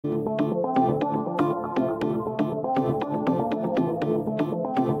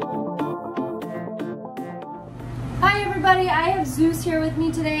everybody, I have Zeus here with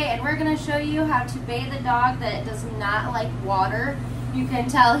me today, and we're going to show you how to bathe a dog that does not like water. You can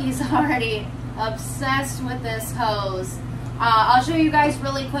tell he's already obsessed with this hose. I'll show you guys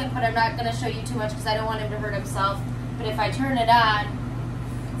really quick, but I'm not going to show you too much because I don't want him to hurt himself. But if I turn it on,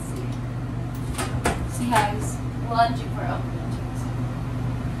 see how he's lunging for it.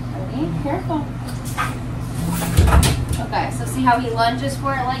 Ready? Careful. Okay, so see how he lunges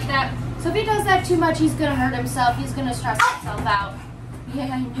for it like that? So if he does that too much, he's going to hurt himself. He's going to stress himself out. Yeah,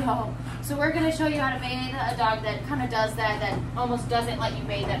 I know. So we're going to show you how to bathe a dog that kind of does that almost doesn't let you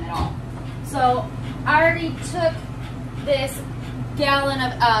bathe them at all. So I already took this gallon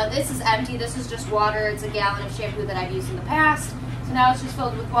of, this is empty. This is just water. It's a gallon of shampoo that I've used in the past. So now it's just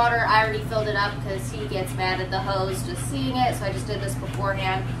filled with water. I already filled it up because he gets mad at the hose just seeing it. So I just did this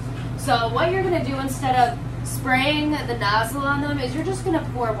beforehand. So what you're going to do instead of spraying the nozzle on them is you're just going to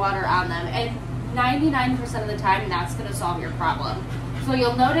pour water on them, and 99% of the time that's going to solve your problem. So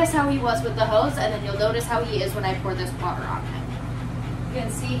you'll notice how he was with the hose, and then you'll notice how he is when I pour this water on him. You can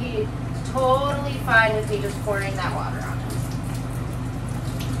see he's totally fine with me just pouring that water on him.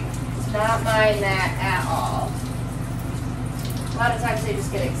 Does not mind that at all. A lot of times they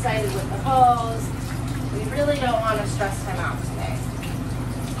just get excited with the hose. We really don't want to stress him out today.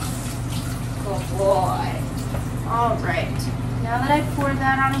 Oh boy. All right, now that I poured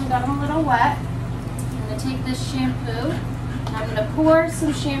that on him, got him a little wet, I'm going to take this shampoo, and I'm going to pour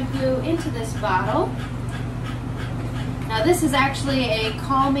some shampoo into this bottle. Now this is actually a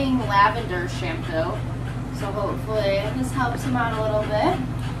calming lavender shampoo, so hopefully this helps him out a little bit.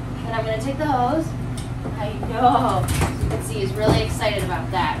 Then I'm going to take the hose. I know, as you can see, he's really excited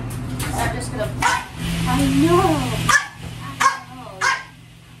about that. So I'm just going to, I know.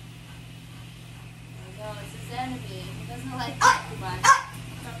 He doesn't like that too much. So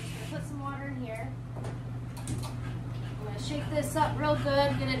I'm just going to put some water in here. I'm going to shake this up real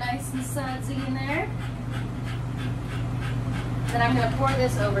good, get it nice and sudsy in there. Then I'm going to pour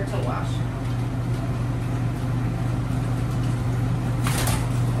this over to wash.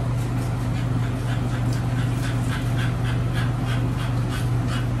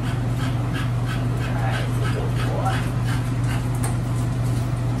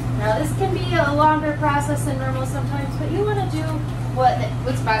 Now this can be a longer process than normal sometimes, but you want to do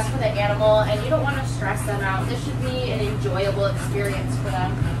what's best for the animal, and you don't want to stress them out. This should be an enjoyable experience for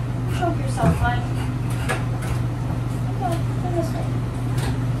them. Choke yourself, bud. Go this way.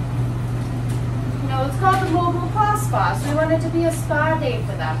 You know, it's called the mobile paw spa, so we want it to be a spa day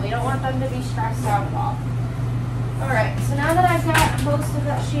for them. We don't want them to be stressed out at all. Alright, so now that I've got most of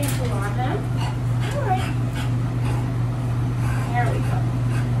that shampoo on him, alright, there we go.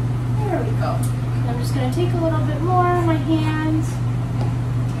 There we go. I'm just going to take a little bit more on my hands,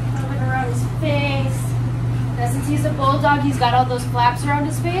 rub it around his face. Now since he's a bulldog, he's got all those flaps around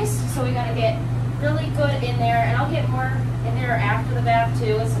his face, so we got to get really good in there, and I'll get more in there after the bath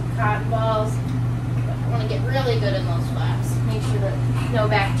too with some cotton balls. But I want to get really good in those flaps. Make sure that no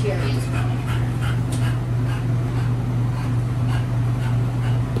bacteria is growing.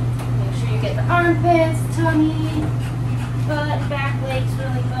 Make sure you get the armpits, tummy, butt, back legs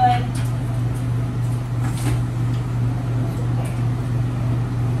really good.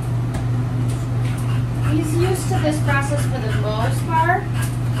 He's used to this process for the most part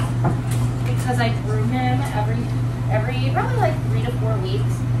because I groom him every probably like 3 to 4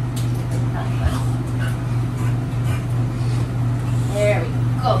 weeks. There we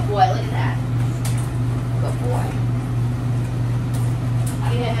go. Good boy, look at that. Good boy.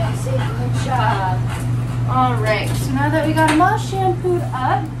 Yeah, say good job. Alright, so now that we got them all shampooed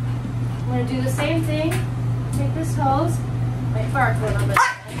up, I'm going to do the same thing. Take this hose. Might fart for a little bit. Now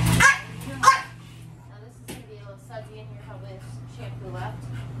this is going to be a little sudsy in here, probably some shampoo left.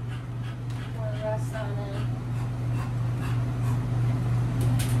 Pour the rest on in.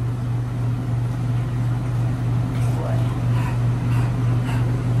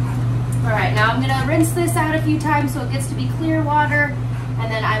 Alright, now I'm going to rinse this out a few times so it gets to be clear water,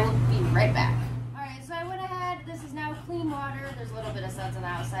 and then I will be right back. Clean water. There's a little bit of suds on the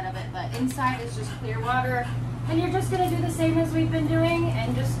outside of it, but inside is just clear water. And you're just going to do the same as we've been doing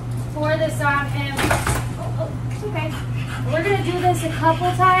and just pour this on him. Oh, it's okay. We're going to do this a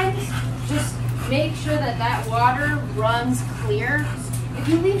couple times. Just make sure that that water runs clear. If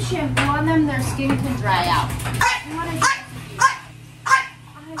you leave shampoo on them, their skin can dry out. You want to do that.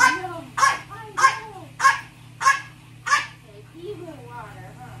 I know. Okay, evil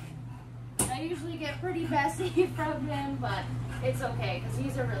water, huh? I usually get pretty messy from him, but it's okay because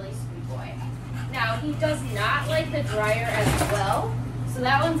he's a really sweet boy. Now, he does not like the dryer as well, so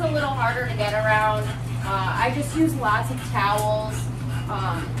that one's a little harder to get around. I just use lots of towels.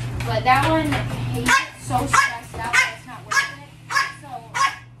 But that one, he's so stressed out that it's not worth it. So,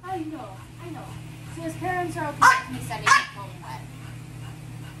 I know. So his parents are okay with me sending him home wet.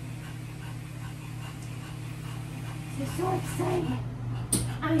 They're so excited.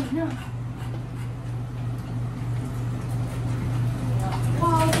 I know.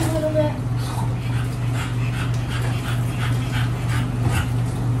 Pause a little bit.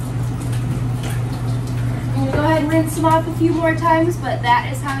 I'm going to go ahead and rinse him off a few more times, but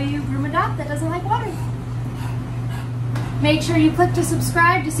that is how you groom a dog that doesn't like water. Make sure you click to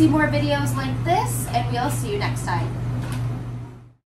subscribe to see more videos like this, and we'll see you next time.